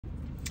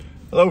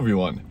Hello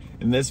everyone.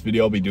 In this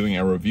video I'll be doing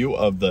a review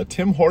of the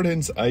Tim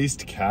Hortons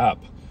Iced Capp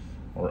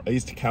or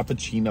Iced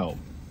Cappuccino.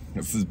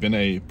 This has been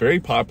a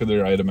very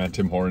popular item at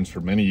Tim Hortons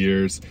for many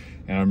years,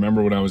 and I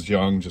remember when I was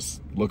young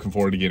just looking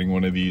forward to getting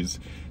one of these.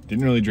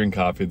 Didn't really drink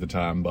coffee at the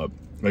time, but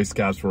iced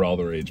capps were all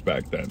the rage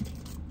back then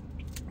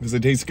because they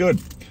taste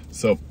good.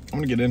 So I'm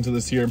gonna get into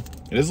this here.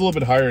 It is a little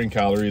bit higher in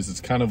calories.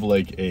 It's kind of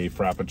like a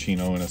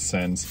frappuccino in a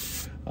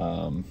sense,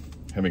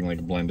 having like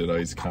a blended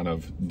ice kind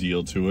of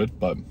deal to it,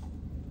 but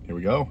here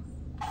we go.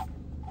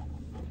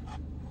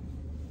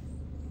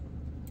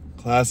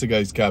 Classic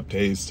iced cap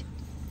taste.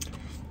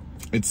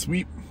 It's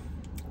sweet.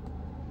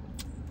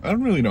 I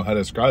don't really know how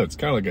to describe it. It's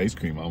kind of like ice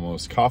cream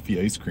almost, coffee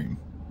ice cream.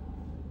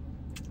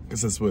 I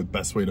guess that's the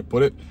best way to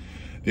put it.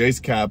 The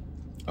iced cap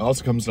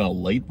also comes in a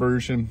light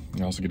version.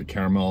 You also get a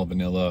caramel,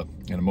 vanilla,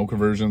 and a mocha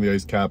version of the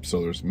iced cap. So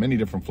there's many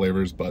different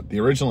flavors, but the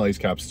original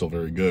iced cap is still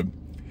very good.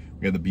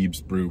 We have the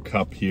Beebs Brew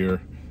cup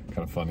here.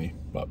 Kind of funny,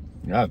 but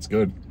yeah, it's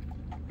good.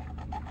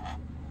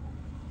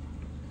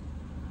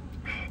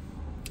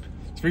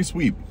 It's very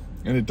sweet,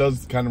 and it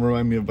does kind of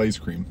remind me of ice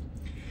cream.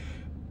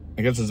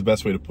 I guess that's the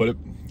best way to put it.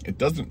 It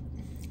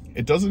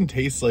doesn't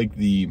taste like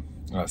the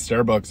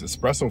Starbucks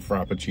espresso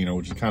frappuccino,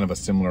 which is kind of a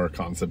similar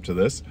concept to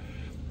this.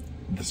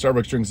 The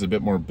Starbucks drink is a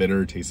bit more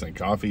bitter, tastes like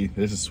coffee.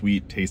 This is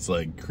sweet, tastes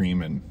like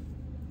cream and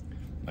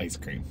ice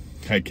cream,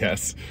 I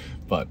guess,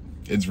 but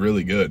it's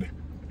really good.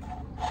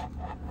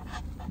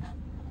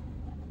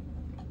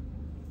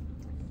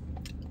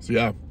 So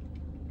yeah,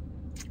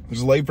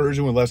 there's a light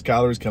version with less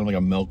calories, kind of like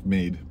a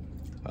milk-made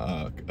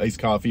iced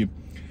coffee.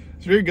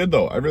 It's very good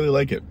though. I really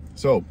like it.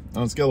 So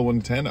on a scale of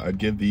 1 to 10, I'd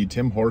give the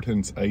Tim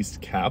Hortons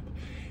Iced Capp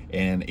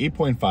an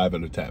 8.5 out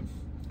of 10.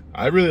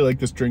 I really like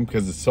this drink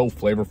because it's so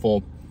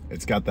flavorful.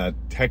 It's got that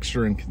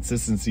texture and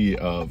consistency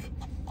of,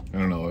 I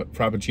don't know, a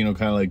frappuccino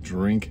kind of like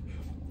drink.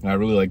 And I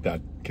really like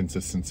that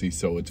consistency,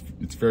 so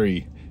it's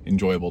very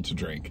enjoyable to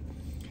drink.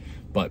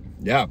 But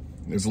yeah,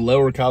 there's a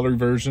lower calorie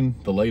version,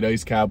 the light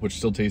iced cap, which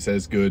still tastes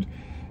as good.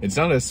 It's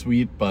not as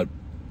sweet, but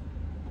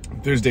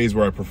there's days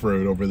where I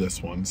prefer it over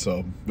this one, so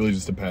it really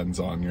just depends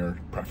on your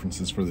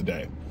preferences for the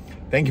day.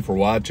 Thank you for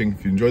watching.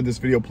 If you enjoyed this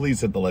video,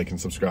 please hit the like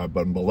and subscribe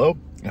button below,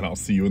 and I'll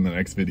see you in the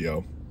next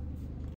video.